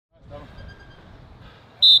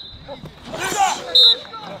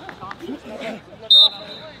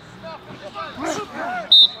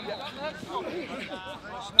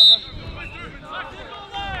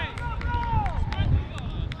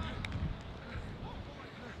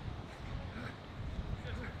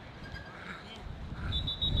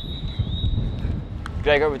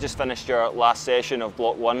Gregor, we just finished your last session of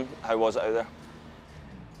Block 1. How was it out there?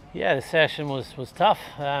 Yeah, the session was tough,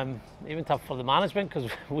 even tough for the management because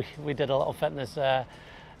we did a little fitness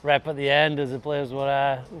rep at the end as the players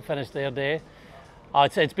were finished their day.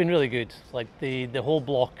 It's been really good. Like the whole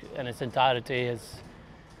block in its entirety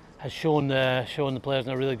has shown the players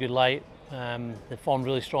in a really good light. They've formed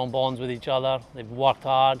really strong bonds with each other. They've worked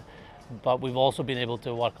hard, but we've also been able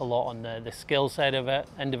to work a lot on the skill side of it,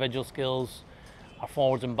 individual skills, our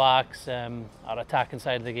forwards and backs, our attacking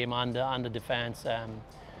side of the game and the defence.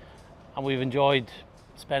 And we've enjoyed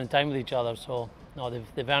spending time with each other, so no,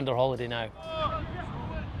 they've earned their holiday now.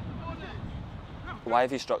 Why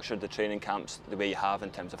have you structured the training camps the way you have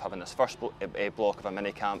in terms of having this first block of a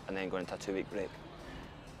mini camp and then going into a 2-week break?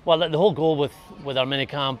 Well, the whole goal with our mini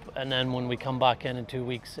camp and then when we come back in 2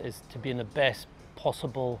 weeks is to be in the best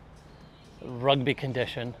possible rugby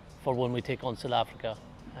condition for when we take on South Africa.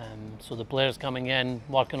 So the players coming in,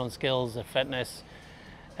 working on skills, their fitness,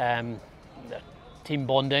 their team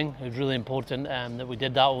bonding is really important, that we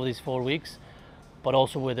did that over these 4 weeks, but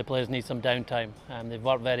also where the players need some downtime. They've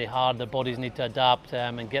worked very hard, their bodies need to adapt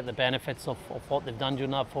and get the benefits of what they've done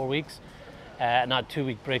during that 4 weeks. And that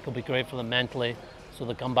 2-week break will be great for them mentally, so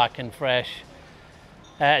they'll come back in fresh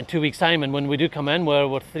in 2 weeks' time. And when we do come in,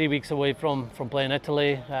 we're 3 weeks away from playing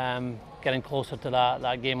Italy, getting closer to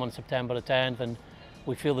that game on September the 10th, and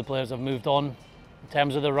we feel the players have moved on in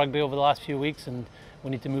terms of their rugby over the last few weeks, and we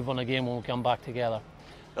need to move on again when we come back together.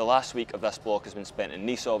 The last week of this block has been spent in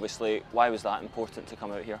Nice, obviously. Why was that important to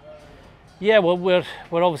come out here? Yeah, well, we're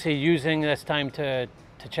obviously using this time to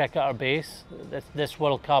check out our base. This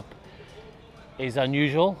World Cup is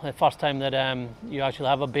unusual. The first time that you actually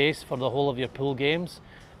have a base for the whole of your pool games,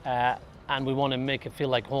 and we want to make it feel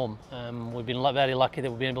like home. We've been very lucky that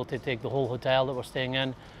we've been able to take the whole hotel that we're staying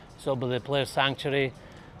in, so it'll be the players' sanctuary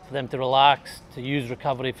for them to relax, to use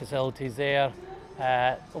recovery facilities there,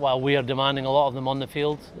 while we are demanding a lot of them on the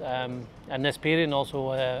field in this period, and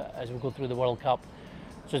also as we go through the World Cup.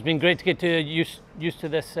 So it's been great to get used to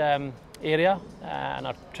this area and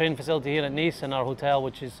our training facility here at Nice and our hotel,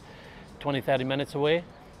 which is 20-30 minutes away,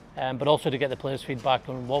 but also to get the players' feedback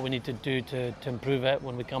on what we need to do to improve it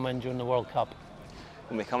when we come in during the World Cup.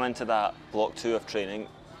 When we come into that Block 2 of training,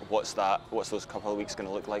 what's those couple of weeks going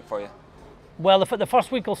to look like for you? Well, the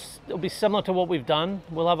first week will be similar to what we've done.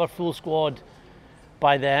 We'll have our full squad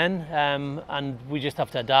by then, and we just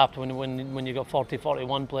have to adapt when you've got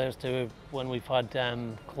 41 players to when we've had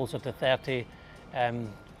closer to 30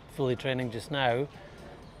 fully training just now.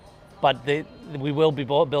 But we will be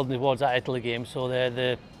building towards that Italy game, so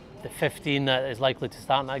the 15 that is likely to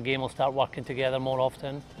start in that game will start working together more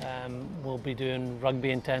often. We'll be doing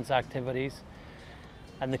rugby intense activities,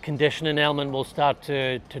 and the conditioning element will start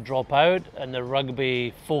to drop out, and the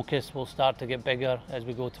rugby focus will start to get bigger as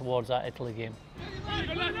we go towards that Italy game.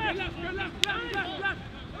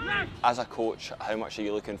 As a coach, how much are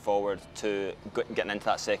you looking forward to getting into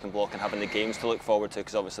that second block and having the games to look forward to?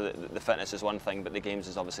 Because obviously the fitness is one thing, but the games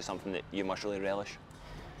is obviously something that you must really relish.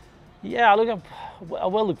 Yeah, I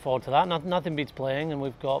will look forward to that. Nothing beats playing, and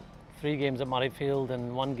we've got 3 games at Murrayfield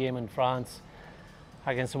and 1 game in France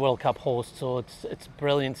against the World Cup host, so it's a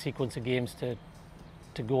brilliant sequence of games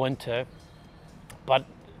to go into. But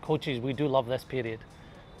coaches, we do love this period.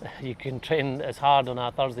 You can train as hard on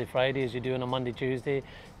a Thursday, Friday as you do on a Monday, Tuesday.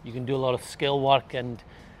 You can do a lot of skill work and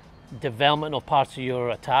development of parts of your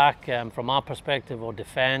attack from our perspective, or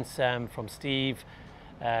defence from Steve,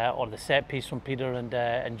 or the set piece from Peter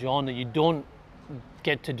and John, that you don't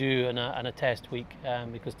get to do in a test week,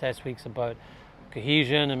 because test week's about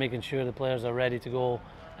cohesion and making sure the players are ready to go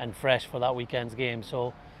and fresh for that weekend's game.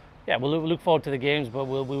 So yeah, we'll look forward to the games, but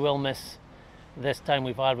we will miss this time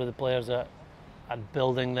we've had with the players at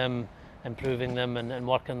building them, improving them and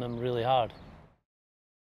working them really hard.